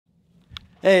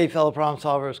Hey fellow problem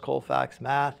solvers, Colfax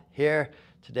Math here.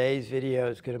 Today's video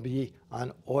is going to be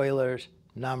on Euler's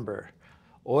number.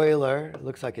 Euler,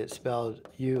 looks like it's spelled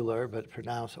Euler but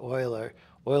pronounced Euler.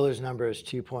 Euler's number is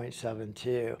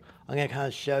 2.72. I'm going to kind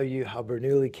of show you how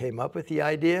Bernoulli came up with the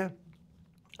idea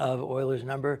of Euler's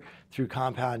number through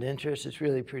compound interest. It's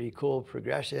really pretty cool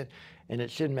progression, and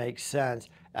it should make sense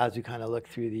as we kind of look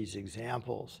through these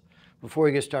examples. Before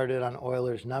we get started on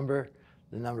Euler's number,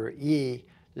 the number E,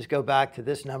 just go back to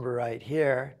this number right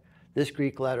here. This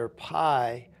Greek letter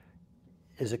pi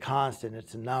is a constant,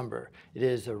 it's a number. It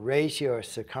is a ratio of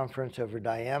circumference over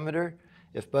diameter.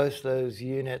 If both those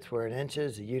units were in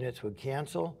inches, the units would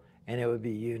cancel and it would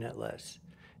be unitless.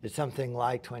 It's something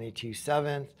like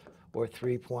 22/7 or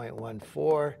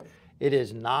 3.14. It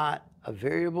is not a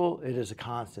variable, it is a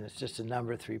constant. It's just a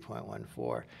number,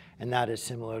 3.14, and that is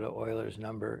similar to Euler's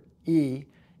number E.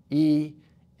 E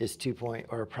is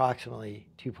approximately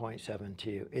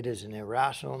 2.72. It is an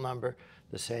irrational number,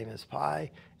 the same as pi,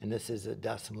 and this is a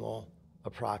decimal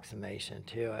approximation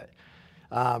to it.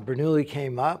 Bernoulli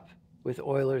came up with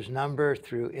Euler's number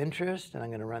through interest, and I'm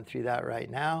going to run through that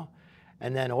right now.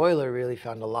 And then Euler really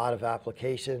found a lot of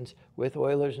applications with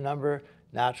Euler's number,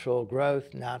 natural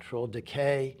growth, natural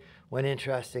decay. One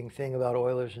interesting thing about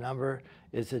Euler's number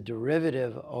is the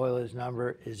derivative of Euler's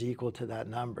number is equal to that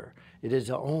number. It is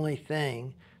the only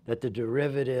thing that the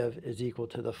derivative is equal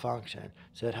to the function.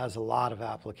 So it has a lot of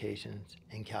applications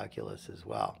in calculus as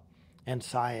well, and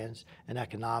science and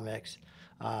economics.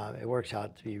 It works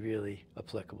out to be really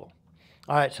applicable.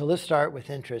 All right, so let's start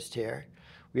with interest here.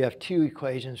 We have two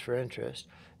equations for interest.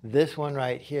 This one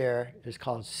right here is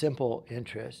called simple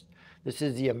interest. This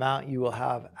is the amount you will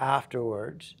have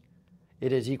afterwards.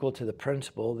 It is equal to the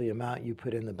principal, the amount you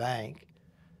put in the bank.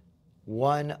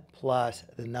 1 plus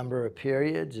the number of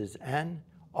periods is n.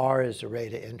 R is the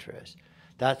rate of interest.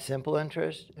 That's simple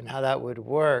interest, and how that would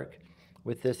work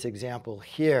with this example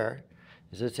here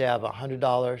is, let's say I have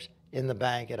 $100 in the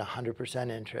bank at 100%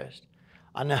 interest.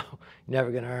 I know you're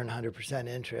never going to earn 100%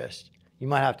 interest. You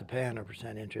might have to pay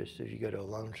 100% interest if you go to a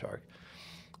loan shark.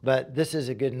 But this is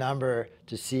a good number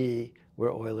to see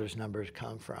where Euler's numbers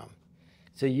come from.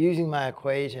 So using my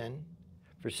equation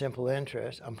for simple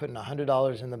interest, I'm putting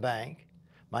 $100 in the bank.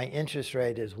 My interest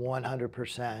rate is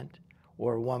 100%,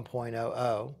 or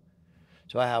 1.00.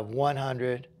 So I have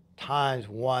 100 times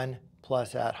 1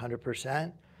 plus that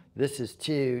 100%. This is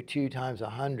 2. 2 times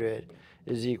 100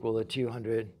 is equal to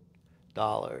 $200.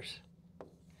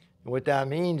 And what that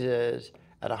means is,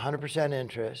 at 100%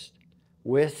 interest,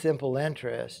 with simple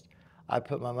interest, I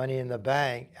put my money in the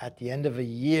bank. At the end of a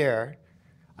year,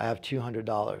 I have $200.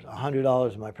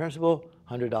 $100 is my principal,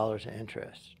 $100 in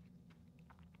interest.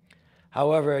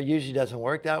 However, it usually doesn't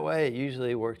work that way. It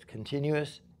usually works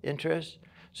continuous interest.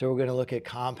 So we're going to look at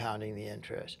compounding the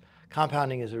interest.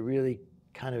 Compounding is a really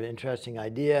kind of interesting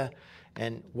idea,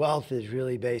 and wealth is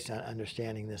really based on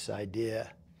understanding this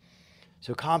idea.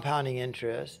 So compounding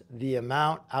interest, the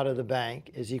amount out of the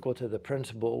bank is equal to the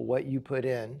principal, what you put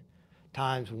in,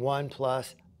 times 1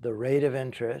 plus the rate of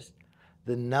interest,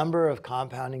 the number of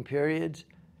compounding periods,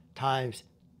 times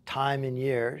time in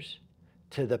years,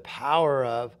 to the power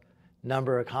of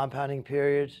number of compounding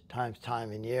periods times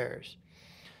time in years.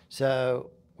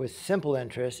 So with simple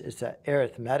interest, it's an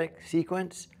arithmetic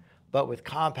sequence, but with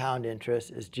compound interest,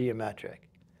 it's geometric.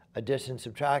 Addition,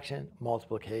 subtraction,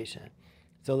 multiplication.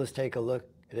 So let's take a look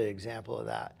at an example of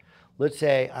that. Let's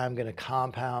say I'm going to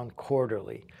compound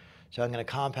quarterly. So I'm going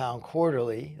to compound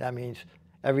quarterly. That means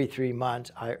every 3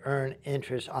 months I earn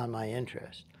interest on my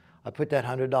interest. I put that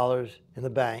 $100 in the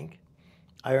bank.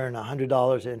 I earn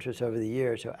 $100 interest over the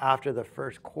year. So after the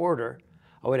first quarter,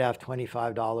 I would have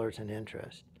 $25 in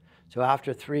interest. So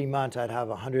after 3 months, I'd have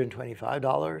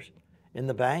 $125 in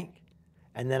the bank,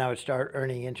 and then I would start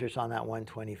earning interest on that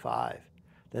 $125.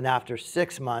 Then after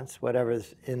 6 months,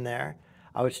 whatever's in there,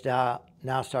 I would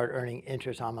now start earning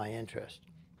interest on my interest.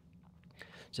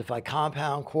 So if I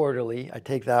compound quarterly, I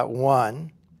take that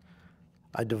 1,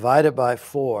 I divide it by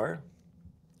 4,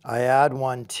 I add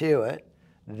 1 to it.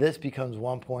 This becomes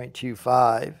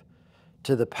 1.25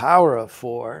 to the power of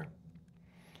 4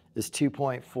 is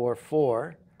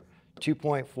 2.44.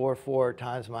 2.44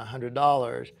 times my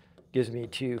 $100 gives me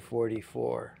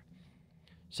 $244.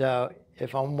 So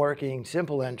if I'm working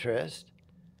simple interest,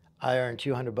 I earn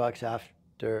 $200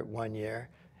 after 1 year.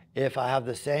 If I have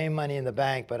the same money in the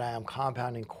bank, but I am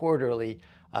compounding quarterly,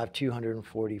 I have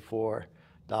 $244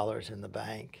 in the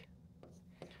bank.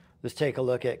 Let's take a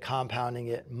look at compounding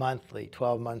it monthly,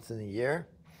 12 months in a year.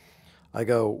 I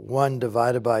go 1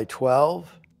 divided by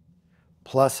 12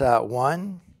 plus that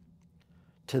 1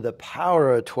 to the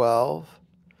power of 12,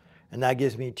 and that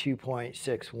gives me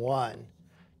 2.61.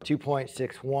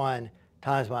 2.61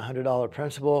 times my $100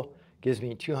 principal gives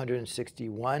me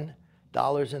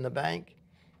 $261 in the bank.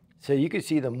 So you can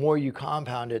see the more you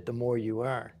compound it, the more you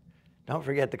earn. Don't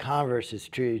forget the converse is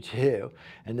true too,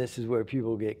 and this is where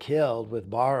people get killed with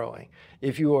borrowing.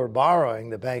 If you are borrowing,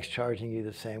 the bank's charging you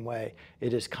the same way.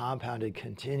 It is compounded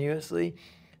continuously,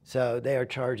 so they are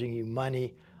charging you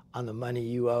money on the money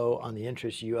you owe, on the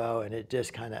interest you owe, and it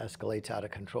just kind of escalates out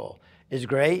of control. It's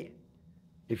great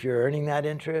if you're earning that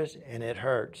interest, and it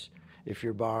hurts if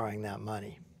you're borrowing that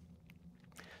money.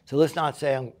 So let's not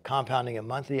say I'm compounding it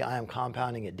monthly. I am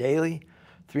compounding it daily,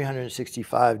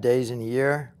 365 days in a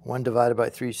year. 1 divided by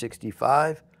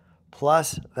 365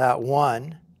 plus that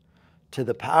 1 to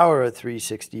the power of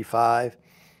 365.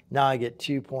 Now I get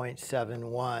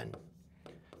 2.71.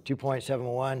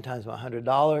 2.71 times my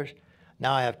 $100.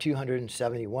 Now I have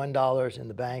 $271 in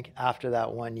the bank after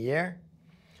that 1 year.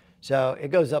 So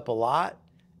it goes up a lot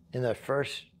in the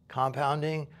first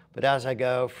compounding, but as I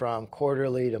go from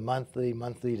quarterly to monthly,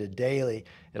 monthly to daily,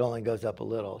 it only goes up a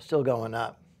little, still going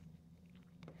up.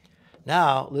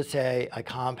 Now, let's say I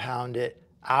compound it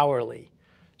hourly.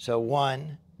 So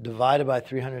 1 divided by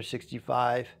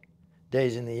 365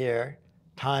 days in the year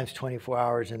times 24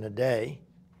 hours in a day.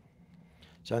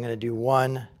 So I'm going to do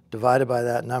 1 divided by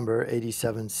that number,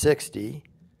 8760,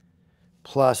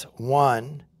 plus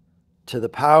 1 to the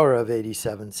power of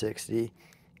 8760,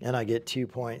 and I get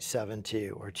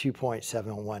 2.72 or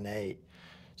 2.718.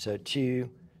 So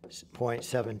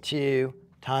 2.72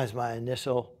 times my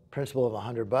initial principal of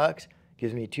 $100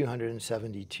 gives me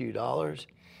 $272.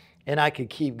 And I could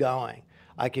keep going.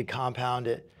 I could compound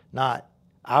it not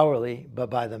hourly,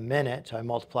 but by the minute. So I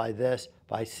multiply this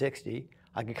by 60.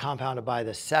 I could compound it by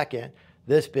the second,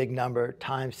 this big number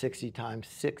times 60 times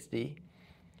 60.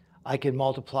 I could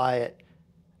multiply it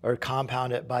or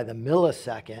compound it by the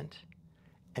millisecond.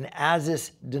 And as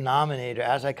this denominator,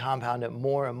 as I compound it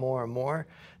more and more and more,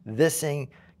 this thing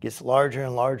gets larger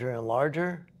and larger and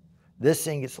larger. This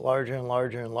thing gets larger and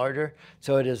larger and larger.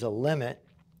 So it is a limit.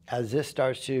 As this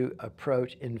starts to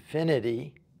approach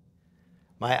infinity,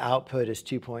 my output is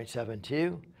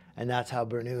 2.72. And that's how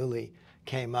Bernoulli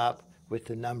came up with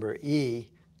the number E,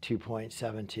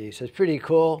 2.72. So it's pretty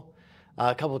cool.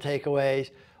 A couple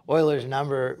takeaways. Euler's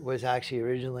number was actually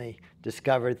originally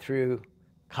discovered through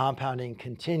compounding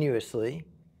continuously,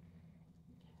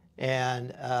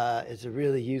 and it's a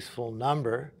really useful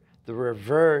number. The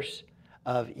reverse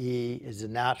of E is the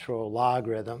natural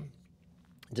logarithm.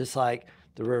 Just like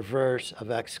the reverse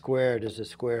of x squared is a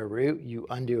square root. You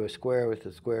undo a square with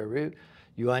a square root.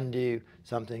 You undo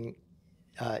something,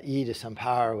 e to some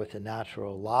power with a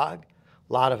natural log.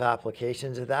 A lot of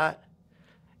applications of that.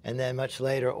 And then much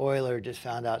later, Euler just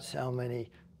found out so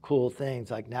many cool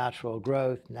things like natural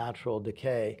growth, natural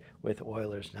decay with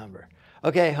Euler's number.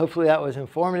 Okay, hopefully that was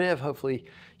informative. Hopefully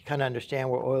you kind of understand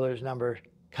where Euler's number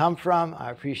come from.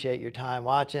 I appreciate your time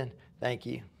watching. Thank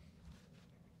you.